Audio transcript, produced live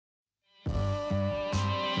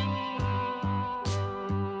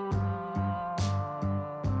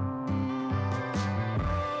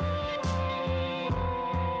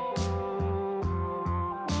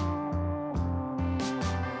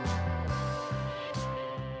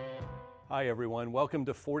Hi everyone, welcome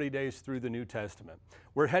to 40 Days Through the New Testament.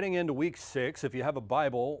 We're heading into week 6. If you have a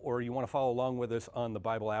Bible or you want to follow along with us on the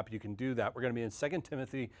Bible app, you can do that. We're going to be in 2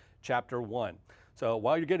 Timothy chapter 1. So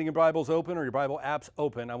while you're getting your Bibles open or your Bible apps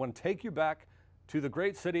open, I want to take you back to the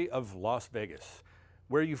great city of Las Vegas,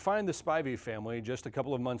 where you find the Spivey family. Just a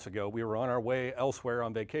couple of months ago, we were on our way elsewhere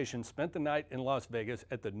on vacation, spent the night in Las Vegas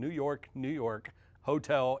at the New York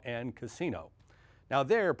Hotel and Casino. Now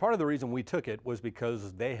there, part of the reason we took it was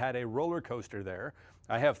because they had a roller coaster there.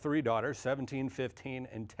 I have 3 daughters, 17, 15,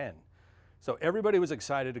 and 10. So everybody was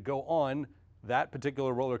excited to go on that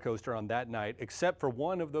particular roller coaster on that night, except for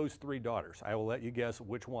one of those 3 daughters. I will let you guess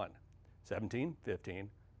which one. 17, 15,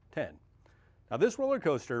 10. Now this roller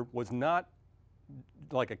coaster was not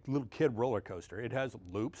like a little kid roller coaster. It has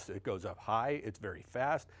loops, it goes up high, it's very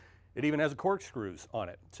fast. It even has corkscrews on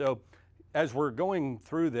it. So as we're going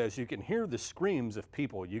through this, you can hear the screams of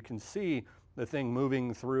people. You can see the thing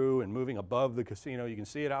moving through and moving above the casino. You can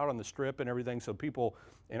see it out on the strip and everything. So people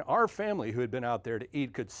in our family who had been out there to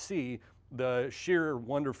eat could see the sheer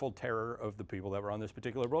wonderful terror of the people that were on this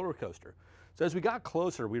particular roller coaster. So as we got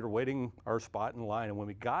closer, we were waiting our spot in line. And when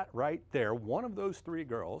we got right there, one of those 3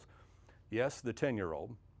 girls, yes, the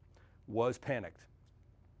 10-year-old, was panicked.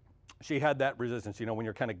 She had that resistance, you know, when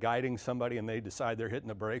you're kind of guiding somebody and they decide they're hitting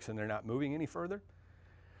the brakes and they're not moving any further.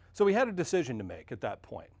 So we had a decision to make at that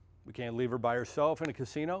point. We can't leave her by herself in a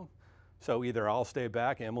casino. So either I'll stay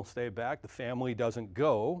back, Em will stay back, the family doesn't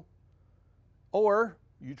go, or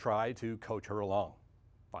you try to coach her along,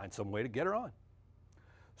 find some way to get her on.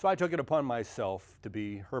 So I took it upon myself to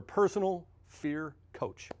be her personal fear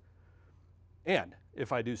coach. And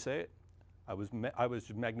if I do say it, I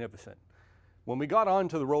was magnificent. When we got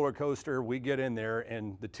onto the roller coaster, we get in there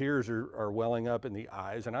and the tears are welling up in the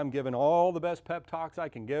eyes, and I'm giving all the best pep talks I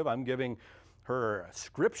can give. I'm giving her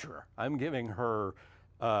scripture. I'm giving her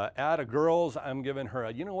atta girls. I'm giving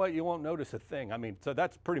her you know what, you won't notice a thing. I mean, so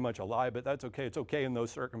that's pretty much a lie, but that's okay. It's okay in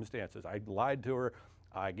those circumstances. I lied to her.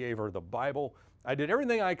 I gave her the Bible. I did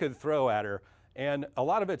everything I could throw at her, and a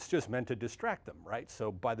lot of it's just meant to distract them, right?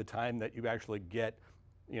 So by the time that you actually get,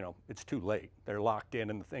 you know, it's too late. They're locked in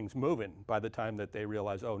and the thing's moving by the time that they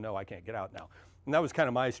realize, oh no, I can't get out now. And that was kind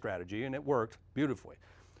of my strategy, and it worked beautifully.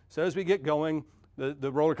 So as we get going, the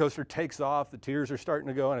roller coaster takes off, the tears are starting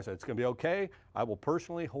to go, and I said, it's gonna be okay. I will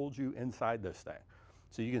personally hold you inside this thing.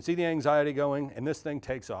 So you can see the anxiety going, and this thing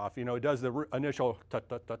takes off. You know, it does the initial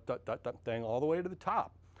tut-tut-tut-tut-tut thing all the way to the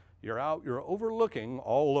top. You're out, you're overlooking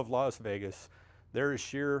all of Las Vegas. There is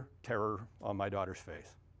sheer terror on my daughter's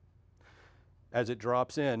face. As it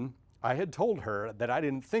drops in, I had told her that I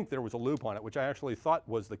didn't think there was a loop on it, which I actually thought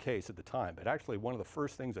was the case at the time. But actually, one of the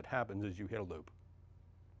first things that happens is you hit a loop,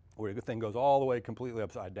 where the thing goes all the way completely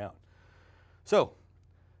upside down. So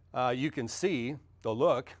you can see the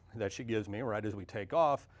look that she gives me right as we take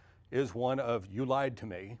off is one of, you lied to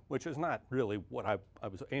me, which is not really what I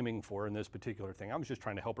was aiming for in this particular thing. I was just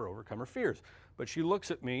trying to help her overcome her fears. But she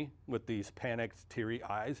looks at me with these panicked, teary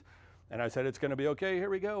eyes. And I said, it's gonna be okay, here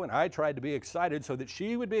we go. And I tried to be excited so that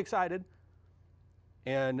she would be excited.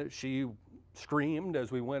 And she screamed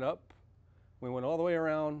as we went up. We went all the way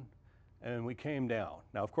around and we came down.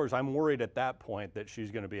 Now, of course, I'm worried at that point that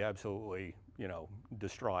she's gonna be absolutely, you know,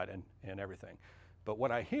 distraught and everything. But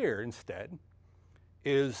what I hear instead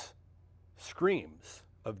is screams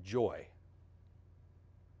of joy.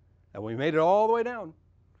 And when we made it all the way down,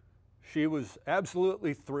 she was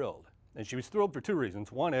absolutely thrilled. And she was thrilled for 2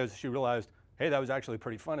 reasons. One is she realized, hey, that was actually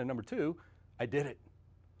pretty fun. And number 2, I did it.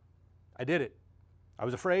 I did it. I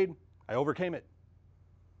was afraid. I overcame it.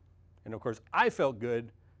 And of course, I felt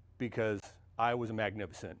good because I was a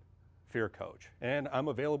magnificent fear coach. And I'm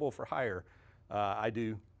available for hire. I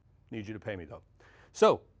do need you to pay me, though.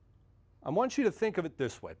 So I want you to think of it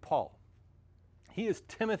this way. Paul, he is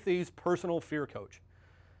Timothy's personal fear coach.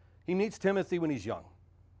 He meets Timothy when he's young.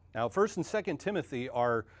 Now, 1st and 2nd Timothy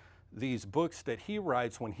are these books that he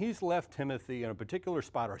writes when he's left Timothy in a particular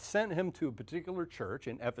spot or sent him to a particular church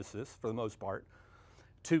in Ephesus, for the most part,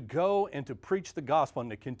 to go and to preach the gospel and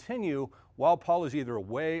to continue while Paul is either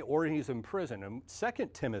away or he's in prison. And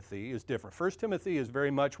 2 Timothy is different. 1 Timothy is very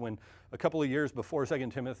much when a couple of years before 2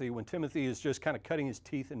 Timothy, when Timothy is just kind of cutting his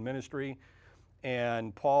teeth in ministry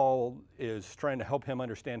and Paul is trying to help him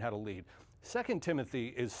understand how to lead. 2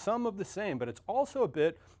 Timothy is some of the same, but it's also a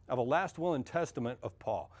bit of a last will and testament of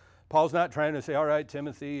Paul. Paul's not trying to say, all right,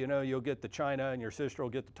 Timothy, you know, you'll get the china and your sister will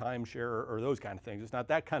get the timeshare or those kind of things. It's not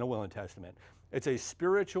that kind of will and testament. It's a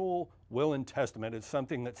spiritual will and testament. It's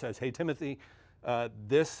something that says, hey, Timothy,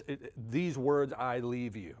 these words I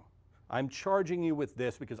leave you. I'm charging you with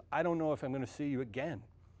this because I don't know if I'm going to see you again.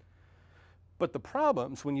 But the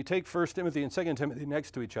problems, when you take 1 Timothy and 2 Timothy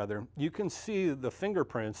next to each other, you can see the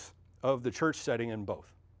fingerprints of the church setting in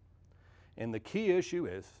both. And the key issue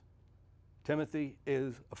is Timothy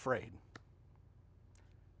is afraid.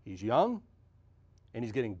 He's young, and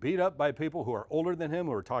he's getting beat up by people who are older than him,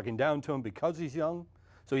 who are talking down to him because he's young.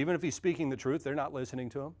 So even if he's speaking the truth, they're not listening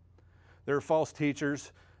to him. There are false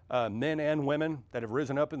teachers, men and women, that have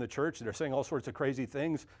risen up in the church that are saying all sorts of crazy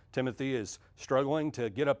things. Timothy is struggling to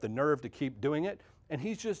get up the nerve to keep doing it, and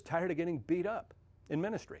he's just tired of getting beat up in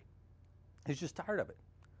ministry. He's just tired of it.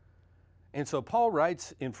 And so Paul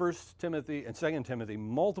writes in 1 Timothy and 2 Timothy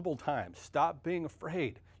multiple times, stop being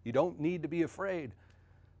afraid. You don't need to be afraid.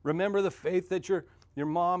 Remember the faith that your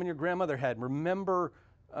mom and your grandmother had. Remember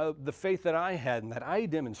the faith that I had and that I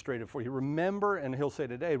demonstrated for you. Remember, and he'll say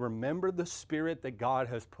today, remember the Spirit that God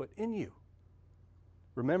has put in you.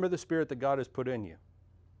 Remember the Spirit that God has put in you.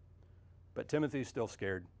 But Timothy's still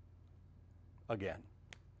scared again.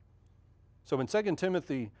 So when 2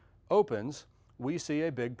 Timothy opens, we see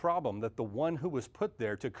a big problem, that the one who was put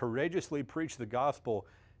there to courageously preach the gospel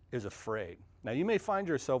is afraid. Now you may find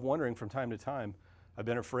yourself wondering from time to time, I've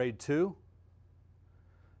been afraid too.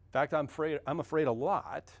 In fact, I'm afraid a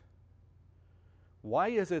lot. Why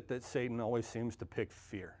is it that Satan always seems to pick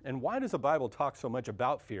fear? And why does the Bible talk so much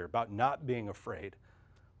about fear, about not being afraid?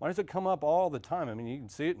 Why does it come up all the time? I mean, you can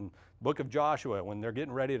see it in the book of Joshua when they're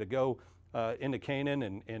getting ready to go into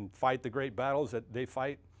Canaan and fight the great battles that they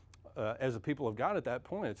fight as the people of God at that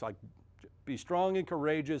point. It's like, be strong and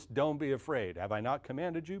courageous, don't be afraid. Have I not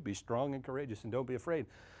commanded you? Be strong and courageous and don't be afraid.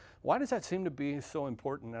 Why does that seem to be so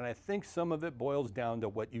important? And I think some of it boils down to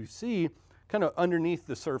what you see kind of underneath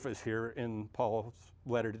the surface here in Paul's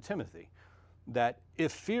letter to Timothy. That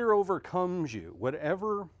if fear overcomes you,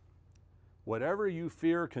 whatever you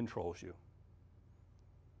fear controls you.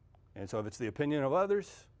 And so if it's the opinion of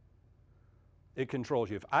others, it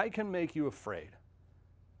controls you. If I can make you afraid,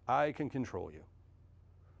 I can control you.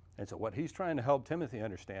 And so what he's trying to help Timothy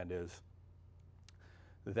understand is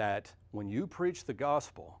that when you preach the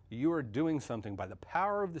gospel, you are doing something by the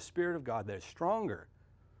power of the Spirit of God that is stronger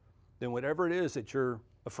than whatever it is that you're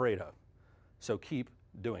afraid of. So keep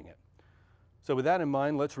doing it. So with that in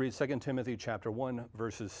mind, let's read 2 Timothy chapter 1,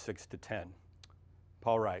 verses 6 to 10.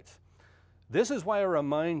 Paul writes, "This is why I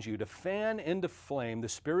remind you to fan into flame the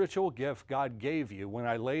spiritual gift God gave you when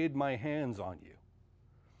I laid my hands on you."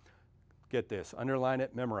 Get this, underline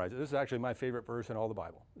it, memorize it. This is actually my favorite verse in all the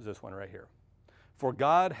Bible, is this one right here. "For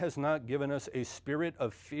God has not given us a spirit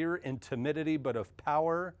of fear and timidity, but of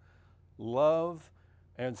power, love,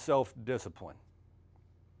 and self-discipline."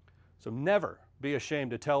 So never be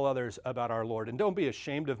ashamed to tell others about our Lord. And don't be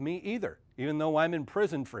ashamed of me either, even though I'm in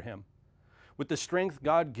prison for him. With the strength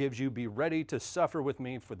God gives you, be ready to suffer with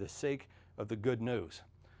me for the sake of the good news.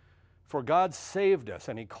 For God saved us,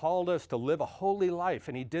 and he called us to live a holy life.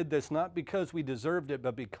 And he did this not because we deserved it,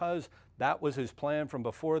 but because that was his plan from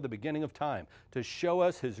before the beginning of time, to show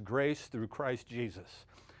us his grace through Christ Jesus.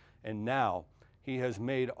 And now he has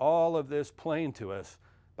made all of this plain to us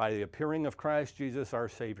by the appearing of Christ Jesus our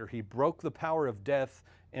Savior. He broke the power of death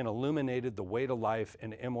and illuminated the way to life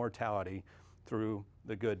and immortality through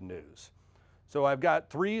the good news. So I've got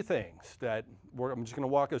three things that I'm just going to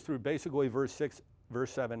walk us through, basically verse 6,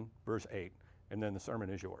 verse 7, verse 8, and then the sermon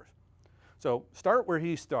is yours. So start where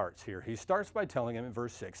he starts here. He starts by telling him in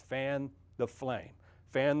verse 6, fan the flame.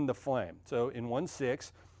 Fan the flame. So in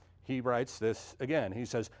 1:6, he writes this again. He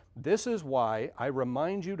says, "This is why I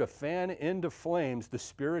remind you to fan into flames the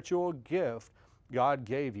spiritual gift God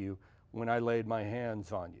gave you when I laid my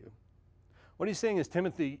hands on you." What he's saying is,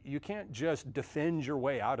 Timothy, you can't just defend your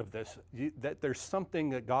way out of this. That there's something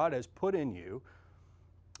that God has put in you.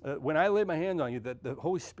 When I laid my hands on you, that the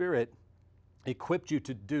Holy Spirit equipped you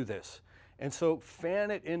to do this. And so fan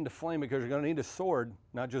it into flame, because you're going to need a sword,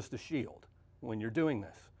 not just a shield, when you're doing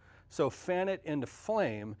this. So fan it into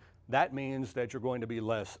flame. That means that you're going to be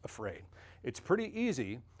less afraid. It's pretty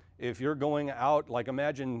easy if you're going out, like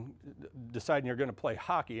imagine deciding you're going to play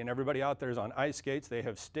hockey and everybody out there is on ice skates, they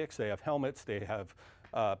have sticks, they have helmets, they have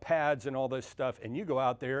pads and all this stuff, and you go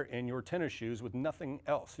out there in your tennis shoes with nothing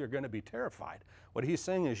else. You're going to be terrified. What he's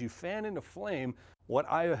saying is you fan into flame what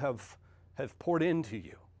I have poured into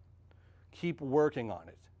you. Keep working on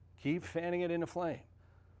it. Keep fanning it into flame.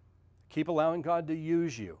 Keep allowing God to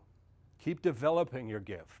use you. Keep developing your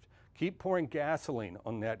gift. Keep pouring gasoline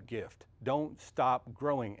on that gift. Don't stop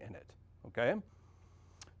growing in it, okay?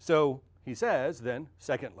 So he says then,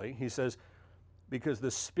 secondly, he says, because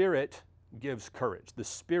the Spirit gives courage. The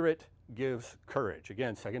Spirit gives courage.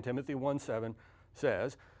 Again, 2 Timothy 1:7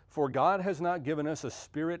 says, "For God has not given us a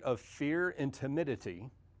spirit of fear and timidity,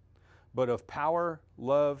 but of power,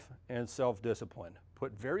 love, and self-discipline.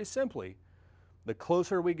 Put very simply, the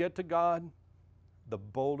closer we get to God, the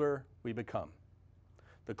bolder we become.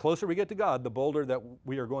 The closer we get to God, the bolder that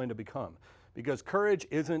we are going to become. Because courage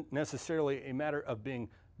isn't necessarily a matter of being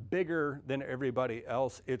bigger than everybody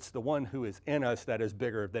else. It's the one who is in us that is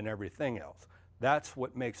bigger than everything else. That's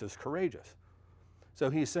what makes us courageous. So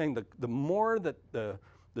he's saying the more that the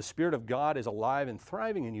Spirit of God is alive and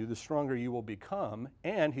thriving in you, the stronger you will become.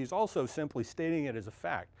 And he's also simply stating it as a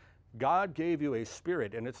fact. God gave you a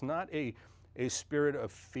spirit, and it's not a spirit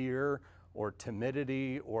of fear or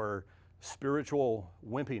timidity or spiritual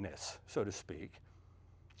wimpiness, so to speak.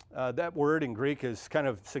 That word in Greek is kind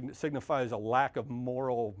of signifies a lack of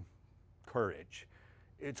moral courage.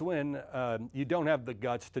 It's when you don't have the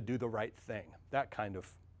guts to do the right thing, that kind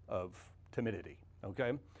of timidity,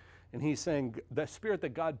 okay? And he's saying the spirit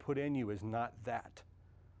that God put in you is not that.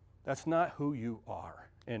 That's not who you are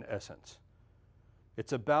in essence.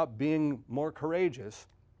 It's about being more courageous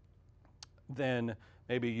than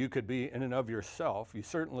maybe you could be in and of yourself. You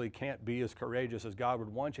certainly can't be as courageous as God would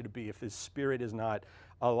want you to be if His Spirit is not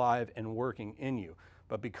alive and working in you.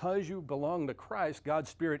 But because you belong to Christ, God's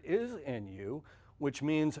Spirit is in you, which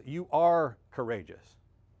means you are courageous.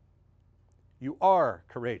 You are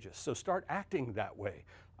courageous. So start acting that way.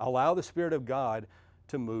 Allow the Spirit of God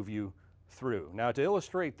to move you through. Now, to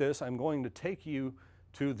illustrate this, I'm going to take you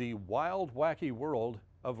to the wild, wacky world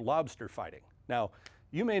of lobster fighting. Now,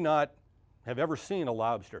 you may not have ever seen a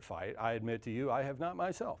lobster fight. I admit to you, I have not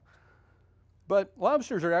myself. But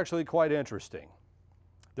lobsters are actually quite interesting.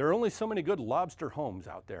 There are only so many good lobster homes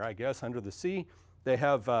out there, I guess, under the sea. They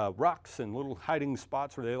have rocks and little hiding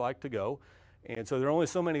spots where they like to go. And so there are only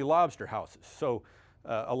so many lobster houses. So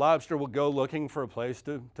a lobster will go looking for a place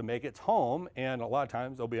to make its home, and a lot of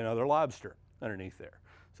times there'll be another lobster underneath there.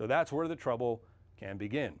 So that's where the trouble can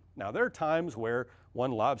begin. Now, there are times where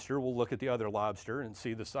one lobster will look at the other lobster and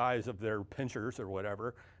see the size of their pinchers or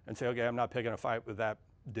whatever and say, okay, I'm not picking a fight with that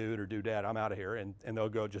dude or doodad, I'm out of here, and they'll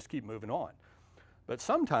go just keep moving on. But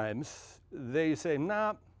sometimes they say,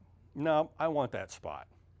 no, I want that spot.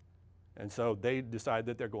 And so they decide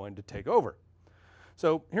that they're going to take over.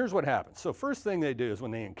 So here's what happens. So first thing they do is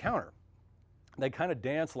when they encounter, they kind of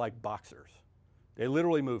dance like boxers. They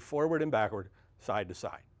literally move forward and backward, side to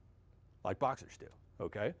side, like boxers do,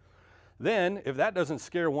 okay? Then, if that doesn't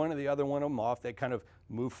scare one or the other one of them off, they kind of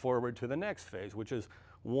move forward to the next phase, which is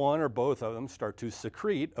one or both of them start to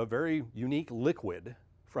secrete a very unique liquid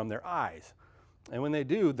from their eyes. And when they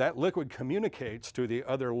do, that liquid communicates to the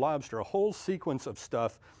other lobster a whole sequence of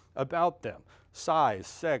stuff about them: size,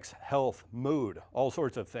 sex, health, mood, all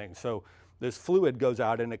sorts of things. So this fluid goes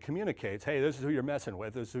out and it communicates, hey, this is who you're messing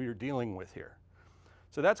with, this is who you're dealing with here.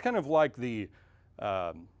 So that's kind of like the,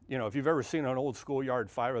 if you've ever seen an old schoolyard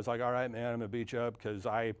fight, it's like, all right, man, I'm gonna beat you up because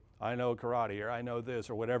I know karate, or I know this,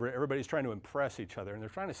 or whatever. Everybody's trying to impress each other, and they're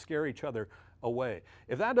trying to scare each other away.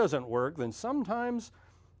 If that doesn't work, then sometimes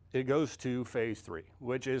it goes to phase 3,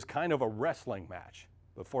 which is kind of a wrestling match.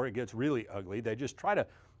 Before it gets really ugly, they just try to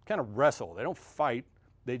kind of wrestle. They don't fight.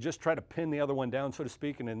 They just try to pin the other one down, so to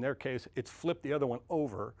speak, and in their case, it's flip the other one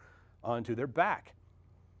over onto their back.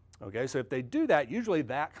 Okay, so if they do that, usually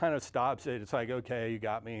that kind of stops it. It's like, okay, you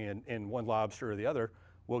got me, and one lobster or the other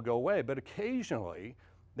will go away. But occasionally,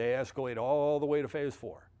 they escalate all the way to phase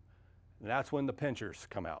 4. And that's when the pinchers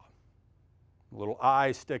come out. A little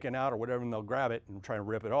eye sticking out or whatever, and they'll grab it and try to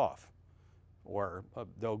rip it off. Or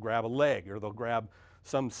they'll grab a leg, or they'll grab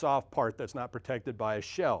some soft part that's not protected by a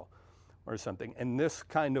shell or something. And this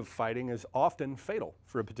kind of fighting is often fatal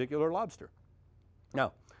for a particular lobster.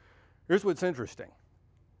 Now, here's what's interesting.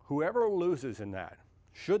 Whoever loses in that,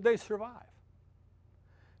 should they survive,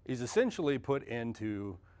 is essentially put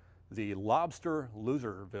into the lobster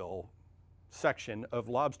loserville section of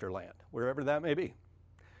Lobsterland, wherever that may be.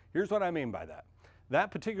 Here's what I mean by that.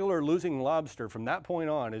 That particular losing lobster from that point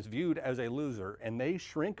on is viewed as a loser, and they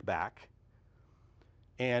shrink back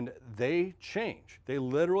and they change. They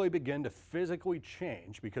literally begin to physically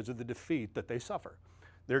change because of the defeat that they suffer.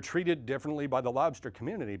 They're treated differently by the lobster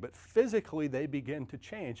community, but physically they begin to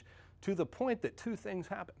change to the point that two things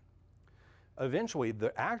happen. Eventually,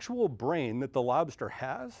 the actual brain that the lobster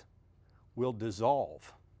has will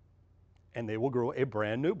dissolve, and they will grow a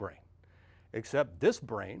brand new brain. Except this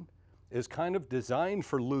brain is kind of designed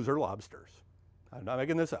for loser lobsters. I'm not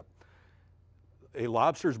making this up. A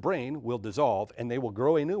lobster's brain will dissolve, and they will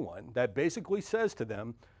grow a new one that basically says to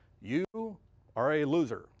them, you are a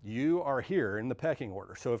loser. You are here in the pecking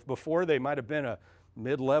order. So if before they might have been a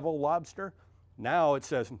mid-level lobster, now it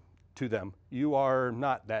says to them, you are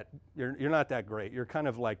not that, you're not that great. You're kind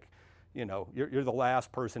of like, you're the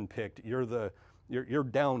last person picked. You're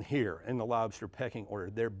down here in the lobster pecking order.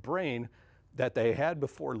 Their brain that they had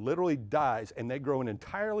before literally dies, and they grow an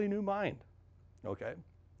entirely new mind, okay?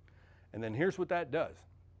 And then here's what that does.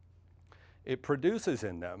 It produces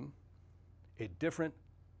in them a different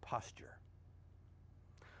posture.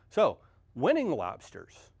 So, winning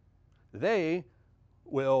lobsters, they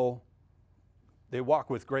walk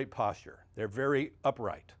with great posture. They're very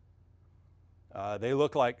upright. They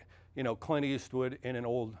look like, Clint Eastwood in an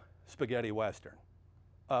old spaghetti western.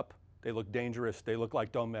 Up, they look dangerous. They look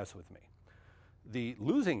like, don't mess with me. The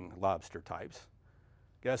losing lobster types,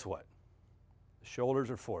 guess what? The shoulders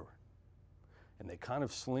are forward, and they kind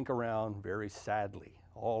of slink around very sadly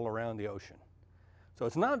all around the ocean. So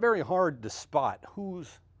it's not very hard to spot who's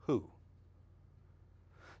who.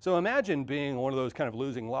 So imagine being one of those kind of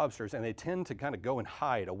losing lobsters, and they tend to kind of go and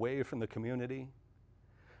hide away from the community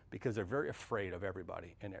because they're very afraid of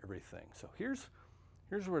everybody and everything. So here's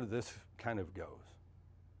where this kind of goes.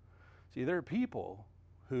 See, there are people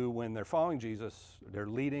who, when they're following Jesus, they're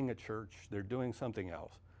leading a church, they're doing something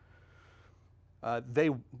else, they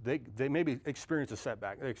maybe experience a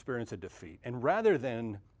setback, they experience a defeat. And rather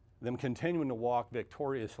than them continuing to walk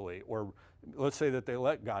victoriously, or let's say that they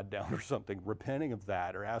let God down or something, repenting of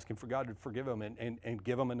that or asking for God to forgive them and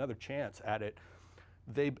give them another chance at it,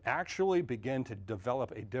 they actually begin to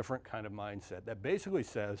develop a different kind of mindset that basically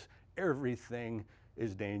says everything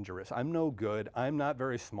is dangerous. I'm no good. I'm not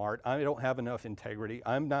very smart. I don't have enough integrity.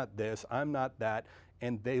 I'm not this. I'm not that.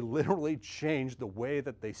 And they literally change the way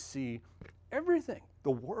that they see everything,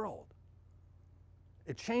 the world.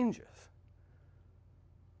 It changes.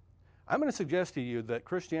 I'm going to suggest to you that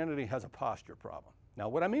Christianity has a posture problem. Now,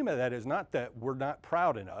 what I mean by that is not that we're not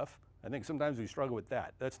proud enough. I think sometimes we struggle with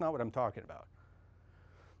that. That's not what I'm talking about.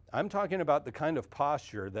 I'm talking about the kind of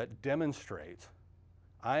posture that demonstrates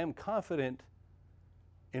I am confident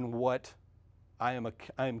in what I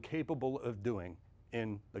am capable of doing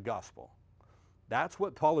in the gospel. That's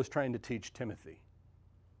what Paul is trying to teach Timothy.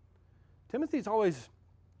 Timothy's always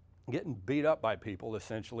getting beat up by people,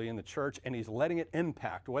 essentially, in the church, and he's letting it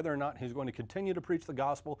impact whether or not he's going to continue to preach the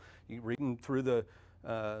gospel. You reading through the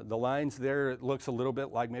lines there, it looks a little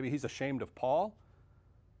bit like maybe he's ashamed of Paul.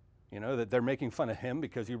 That they're making fun of him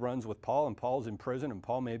because he runs with Paul, and Paul's in prison, and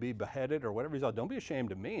Paul may be beheaded or whatever. He's like, don't be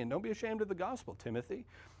ashamed of me, and don't be ashamed of the gospel, Timothy.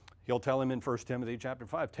 He'll tell him in 1 Timothy chapter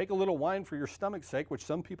 5, take a little wine for your stomach's sake, which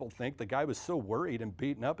some people think the guy was so worried and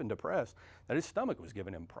beaten up and depressed that his stomach was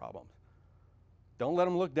giving him problems. Don't let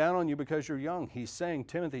him look down on you because you're young. He's saying,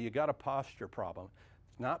 Timothy, you got a posture problem.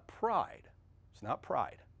 It's not pride. It's not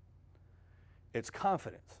pride. It's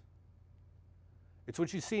confidence. It's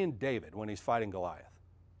what you see in David when he's fighting Goliath.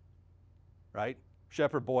 Right?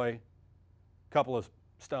 Shepherd boy, couple of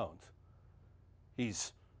stones.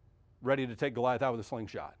 He's ready to take Goliath out with a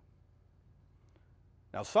slingshot.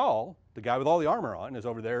 Now Saul, the guy with all the armor on, is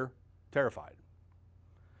over there terrified.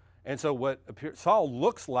 And so Saul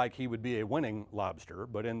looks like he would be a winning lobster,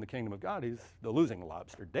 but in the kingdom of God, he's the losing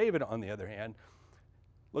lobster. David, on the other hand,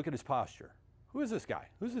 look at his posture. Who is this guy?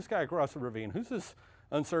 Who's this guy across the ravine? Who's this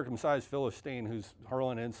uncircumcised Philistine who's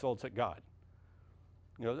hurling insults at God?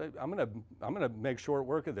 I'm gonna make short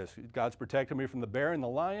work of this. God's protected me from the bear and the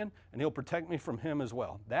lion, and he'll protect me from him as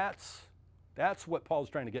well. That's what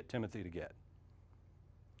Paul's trying to get Timothy to get.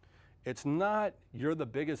 It's not you're the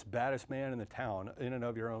biggest, baddest man in the town in and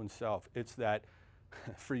of your own self. It's that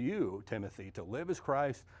for you, Timothy, to live as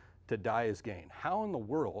Christ, to die as gain. How in the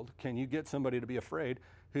world can you get somebody to be afraid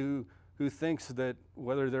who thinks that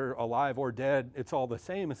whether they're alive or dead, it's all the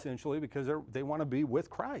same essentially because they want to be with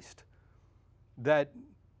Christ? That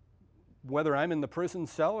whether I'm in the prison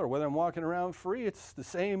cell or whether I'm walking around free, it's the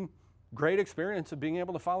same great experience of being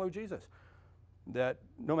able to follow Jesus. That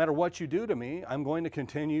no matter what you do to me, I'm going to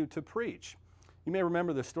continue to preach. You may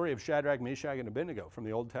remember the story of Shadrach, Meshach, and Abednego from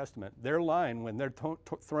the Old Testament. Their line, when they're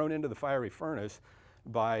thrown into the fiery furnace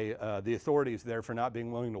by the authorities there for not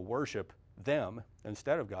being willing to worship them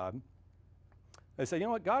instead of God, they say, you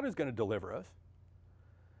know what, God is going to deliver us.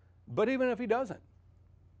 But even if he doesn't,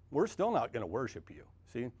 we're still not going to worship you.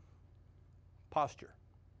 See? Posture.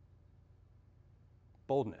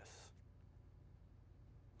 Boldness.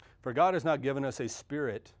 For God has not given us a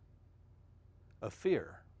spirit of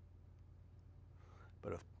fear,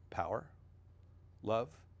 but of power, love,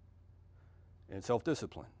 and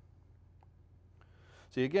self-discipline.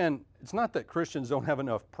 See, again, it's not that Christians don't have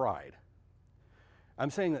enough pride.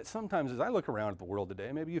 I'm saying that sometimes as I look around at the world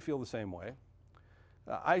today, maybe you feel the same way,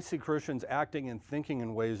 I see Christians acting and thinking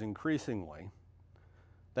in ways increasingly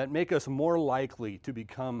that make us more likely to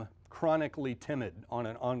become chronically timid on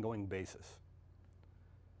an ongoing basis.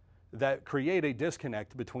 that create a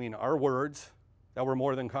disconnect between our words, that we're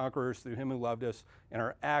more than conquerors through him who loved us, and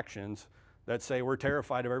our actions that say we're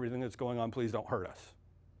terrified of everything that's going on, please don't hurt us.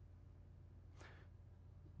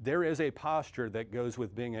 There is a posture that goes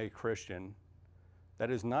with being a Christian that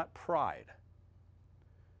is not pride.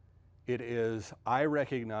 It is, I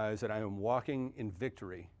recognize that I am walking in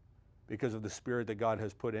victory because of the Spirit that God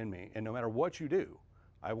has put in me. And no matter what you do,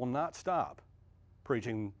 I will not stop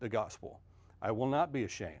preaching the gospel. I will not be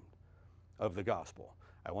ashamed of the gospel.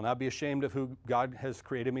 I will not be ashamed of who God has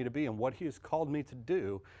created me to be and what he has called me to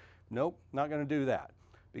do. Nope, not going to do that,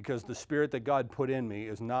 because the Spirit that God put in me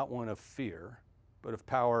is not one of fear, but of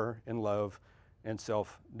power and love and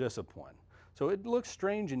self-discipline. So it looks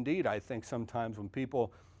strange indeed, I think, sometimes when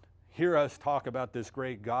people hear us talk about this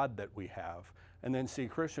great God that we have and then see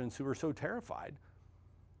Christians who are so terrified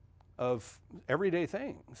of everyday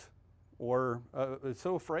things, or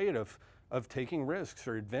so afraid of taking risks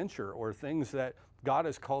or adventure or things that God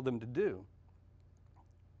has called them to do.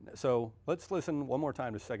 So let's listen one more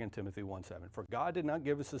time to 2 Timothy 1:7. For God did not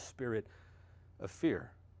give us a spirit of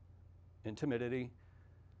fear and timidity,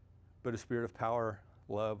 but a spirit of power,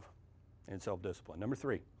 love, and self-discipline. Number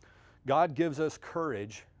 3, God gives us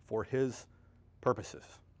courage for his purposes,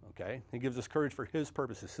 okay? He gives us courage for his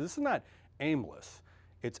purposes. So this is not aimless.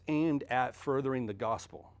 It's aimed at furthering the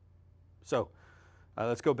gospel. So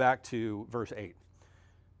let's go back to verse 8.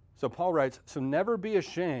 So Paul writes, so never be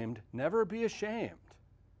ashamed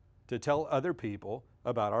to tell other people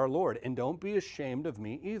about our Lord, and don't be ashamed of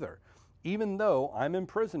me either, even though I'm in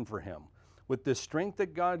prison for him. With the strength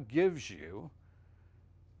that God gives you,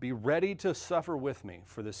 be ready to suffer with me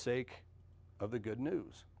for the sake of the good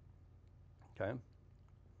news. Okay?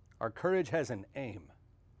 Our courage has an aim.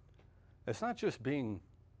 It's not just being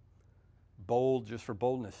bold just for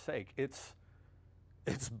boldness' sake.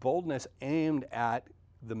 It's boldness aimed at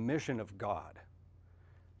the mission of God.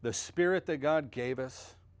 The Spirit that God gave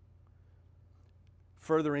us,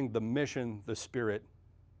 furthering the mission the Spirit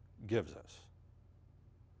gives us.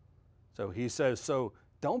 So he says, so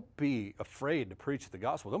don't be afraid to preach the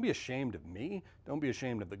gospel. Don't be ashamed of me. Don't be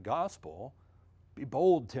ashamed of the gospel. Be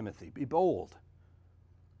bold, Timothy. Be bold.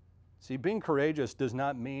 See, being courageous does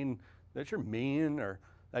not mean that you're mean or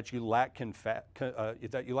that you lack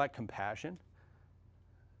compassion.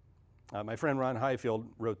 My friend Ron Highfield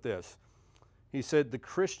wrote this. He said, the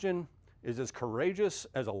Christian is as courageous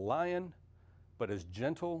as a lion, but as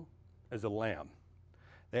gentle as a lamb.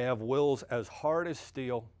 They have wills as hard as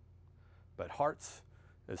steel, but hearts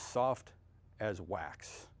as soft as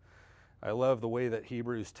wax. I love the way that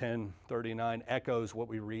Hebrews 10:39 echoes what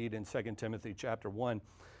we read in 2 Timothy chapter 1.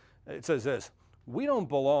 It says this, we don't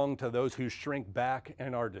belong to those who shrink back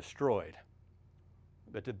and are destroyed,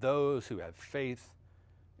 but to those who have faith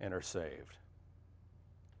and are saved.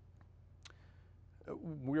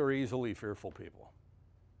 We are easily fearful people.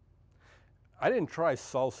 I didn't try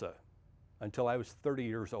salsa until I was 30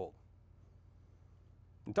 years old.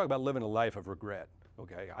 You talk about living a life of regret.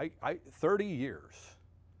 Okay, 30 years,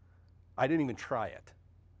 I didn't even try it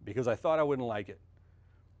because I thought I wouldn't like it,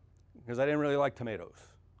 because I didn't really like tomatoes.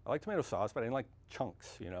 I like tomato sauce, but I didn't like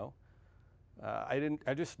chunks, you know.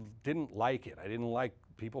 I just didn't like it. I didn't like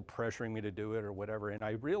people pressuring me to do it or whatever. And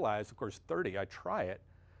I realized, of course, 30, I try it,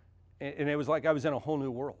 and it was like I was in a whole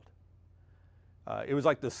new world. It was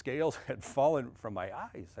like the scales had fallen from my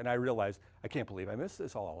eyes, and I realized, I can't believe I missed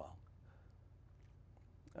this all along.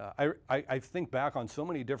 I think back on so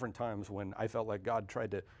many different times when I felt like God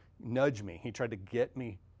tried to nudge me. He tried to get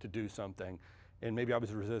me to do something, and maybe I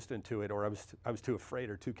was resistant to it, or I was too afraid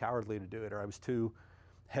or too cowardly to do it, or I was too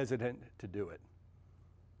hesitant to do it.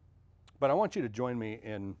 But I want you to join me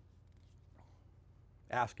in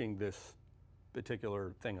asking this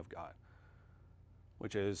particular thing of God,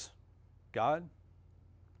 which is, God,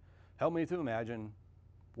 help me to imagine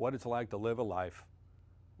what it's like to live a life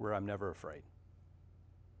where I'm never afraid.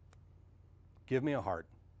 Give me a heart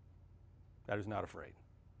that is not afraid.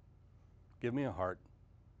 Give me a heart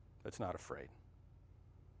that's not afraid.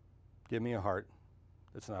 Give me a heart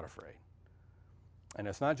that's not afraid. And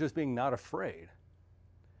it's not just being not afraid.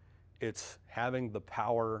 It's having the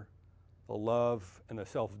power, the love, and the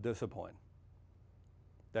self-discipline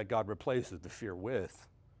that God replaces the fear with,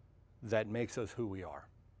 that makes us who we are.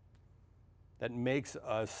 That makes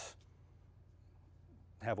us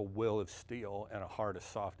have a will of steel and a heart as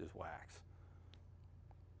soft as wax.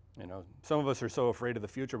 You know, some of us are so afraid of the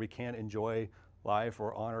future we can't enjoy life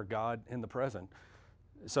or honor God in the present.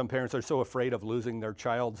 Some parents are so afraid of losing their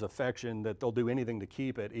child's affection that they'll do anything to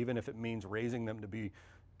keep it, even if it means raising them to be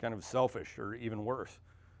kind of selfish or even worse.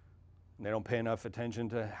 They don't pay enough attention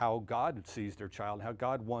to how God sees their child, how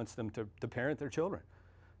God wants them to parent their children.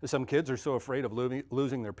 Some kids are so afraid of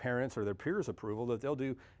losing their parents' or their peers' approval that they'll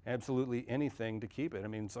do absolutely anything to keep it. I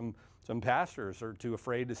mean, some pastors are too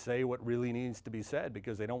afraid to say what really needs to be said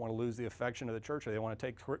because they don't want to lose the affection of the church, or they want to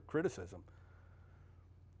take criticism.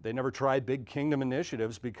 They never tried big kingdom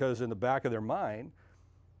initiatives because in the back of their mind,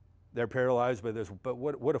 they're paralyzed by this, but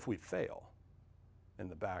what if we fail? In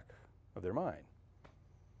the back of their mind.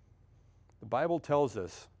 The Bible tells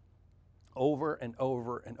us over and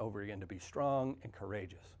over and over again to be strong and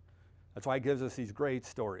courageous. That's why it gives us these great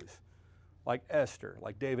stories, like Esther,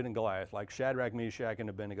 like David and Goliath, like Shadrach, Meshach, and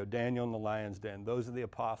Abednego, Daniel in the lion's den. Those are the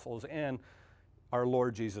apostles and our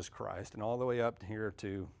Lord Jesus Christ, and all the way up here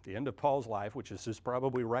to the end of Paul's life, which is just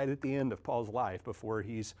probably right at the end of Paul's life before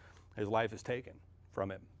his life is taken from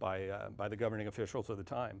him by the governing officials of the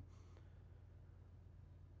time.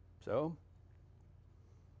 So,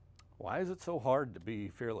 why is it so hard to be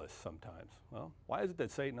fearless sometimes? Well, why is it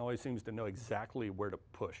that Satan always seems to know exactly where to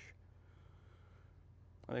push?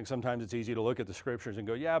 I think sometimes it's easy to look at the scriptures and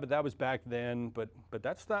go, yeah, but that was back then, but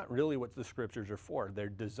that's not really what the scriptures are for. They're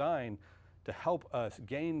designed to help us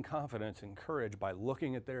gain confidence and courage by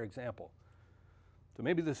looking at their example. So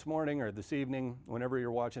maybe this morning or this evening, whenever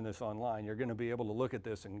you're watching this online, you're going to be able to look at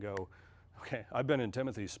this and go, okay, I've been in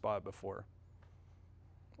Timothy's spot before.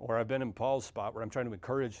 Or I've been in Paul's spot where I'm trying to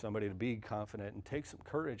encourage somebody to be confident and take some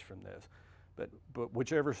courage from this. But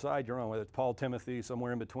whichever side you're on, whether it's Paul, Timothy,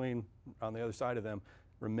 somewhere in between, on the other side of them,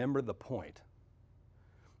 remember the point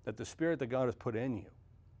that the Spirit that God has put in you,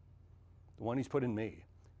 the one He's put in me,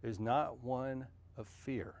 is not one of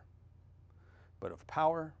fear, but of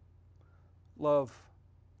power, love,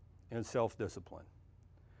 and self-discipline.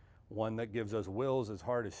 One that gives us wills as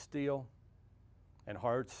hard as steel and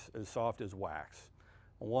hearts as soft as wax.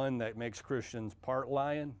 One that makes Christians part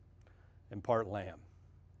lion and part lamb,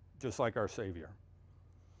 just like our Savior.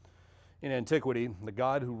 In antiquity, the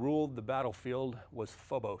god who ruled the battlefield was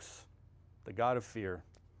Phobos, the god of fear.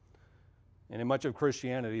 And in much of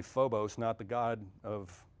Christianity, Phobos, not the god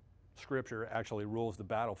of Scripture, actually rules the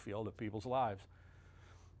battlefield of people's lives.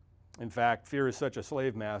 In fact, fear is such a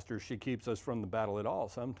slave master, she keeps us from the battle at all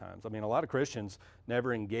sometimes. I mean, a lot of Christians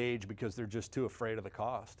never engage because they're just too afraid of the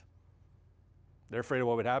cost. They're afraid of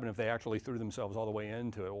what would happen if they actually threw themselves all the way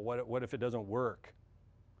into it. Well, what if it doesn't work?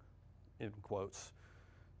 In quotes.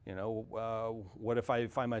 You know, what if I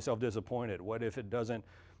find myself disappointed? What if it doesn't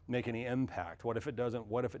make any impact? What if it doesn't?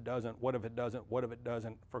 What if it doesn't? What if it doesn't? What if it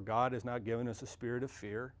doesn't? For God has not given us a spirit of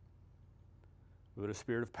fear, but a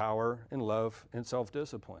spirit of power and love and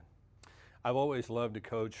self-discipline. I've always loved to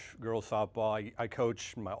coach girls softball. I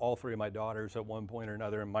coached all three of my daughters at one point or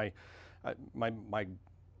another, and my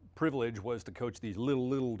privilege was to coach these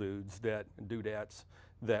little dudettes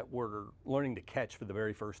that were learning to catch for the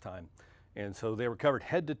very first time. And so they were covered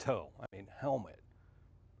head to toe. I mean, helmet,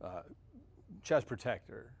 chest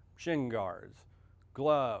protector, shin guards,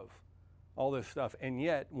 glove, all this stuff. And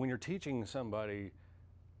yet, when you're teaching somebody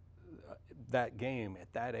that game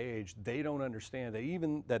at that age, they don't understand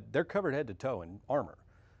that they're covered head to toe in armor.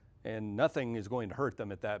 And nothing is going to hurt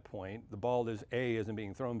them at that point. The ball isn't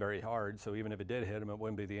being thrown very hard, so even if it did hit them, it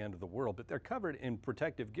wouldn't be the end of the world. But they're covered in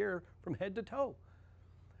protective gear from head to toe.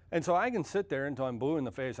 And so I can sit there until I'm blue in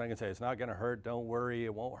the face. I can say, it's not going to hurt. Don't worry.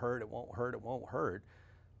 It won't hurt. It won't hurt. It won't hurt.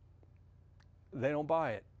 They don't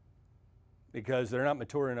buy it because they're not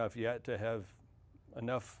mature enough yet to have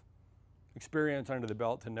enough experience under the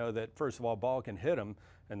belt to know that, first of all, a ball can hit them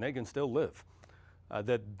and they can still live.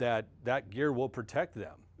 That gear will protect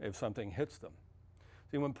them if something hits them.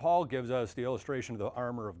 See, when Paul gives us the illustration of the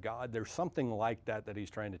armor of God, there's something like that he's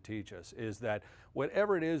trying to teach us, is that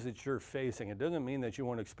whatever it is that you're facing, it doesn't mean that you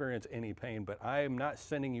won't experience any pain, but I am not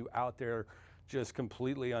sending you out there just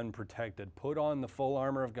completely unprotected. Put on the full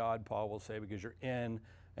armor of God, Paul will say, because you're in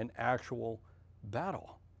an actual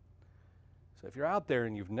battle. So if you're out there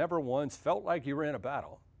and you've never once felt like you were in a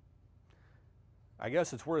battle, I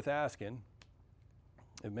guess it's worth asking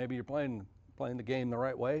if maybe you're playing the game the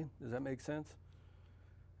right way. Does that make sense?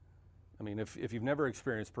 I mean, if you've never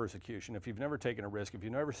experienced persecution, if you've never taken a risk, if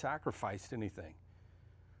you've never sacrificed anything,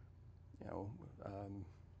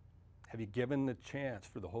 have you given the chance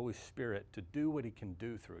for the Holy Spirit to do what He can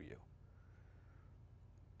do through you?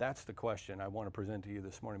 That's the question I want to present to you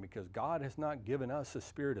this morning, because God has not given us a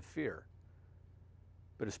spirit of fear,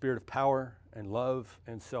 but a spirit of power and love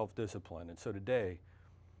and self-discipline. And so today,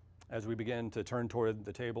 as we begin to turn toward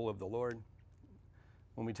the table of the Lord,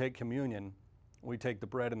 when we take communion, we take the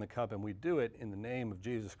bread and the cup, and we do it in the name of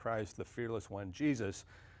Jesus Christ, the fearless one, Jesus,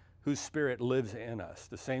 whose spirit lives in us.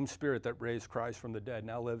 The same spirit that raised Christ from the dead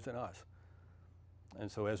now lives in us.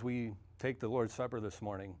 And so as we take the Lord's Supper this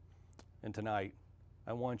morning and tonight,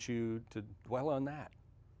 I want you to dwell on that.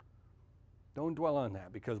 Don't dwell on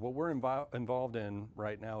that, because what we're involved in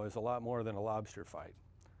right now is a lot more than a lobster fight.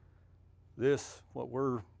 What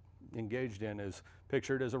we're engaged in is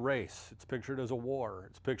pictured as a race. It's pictured as a war.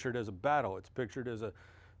 It's pictured as a battle. It's pictured as a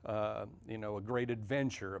great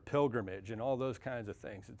adventure, a pilgrimage, and all those kinds of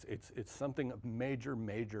things. It's something of major,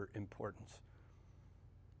 major importance.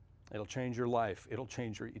 It'll change your life. It'll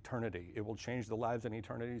change your eternity. It will change the lives and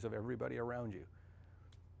eternities of everybody around you.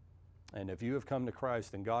 And if you have come to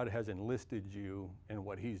Christ, then God has enlisted you in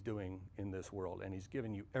what He's doing in this world, and He's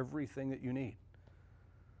given you everything that you need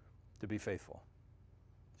to be faithful.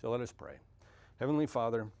 So let us pray. Heavenly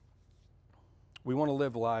Father, we want to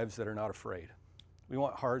live lives that are not afraid. We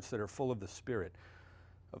want hearts that are full of the Spirit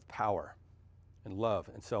of power and love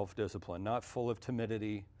and self-discipline, not full of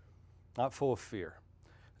timidity, not full of fear.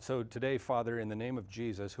 So today, Father, in the name of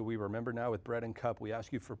Jesus, who we remember now with bread and cup, we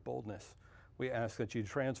ask you for boldness. We ask that you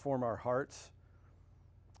transform our hearts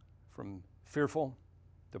from fearful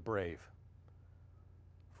to brave,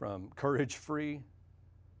 from courage-free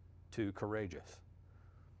to courageous.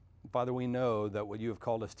 Father, we know that what you have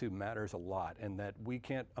called us to matters a lot, and that we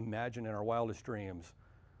can't imagine in our wildest dreams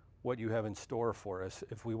what you have in store for us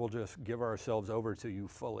if we will just give ourselves over to you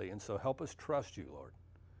fully. And so help us trust you, Lord,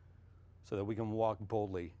 so that we can walk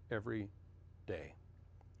boldly every day.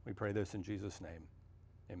 We pray this in Jesus' name.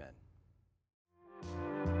 Amen.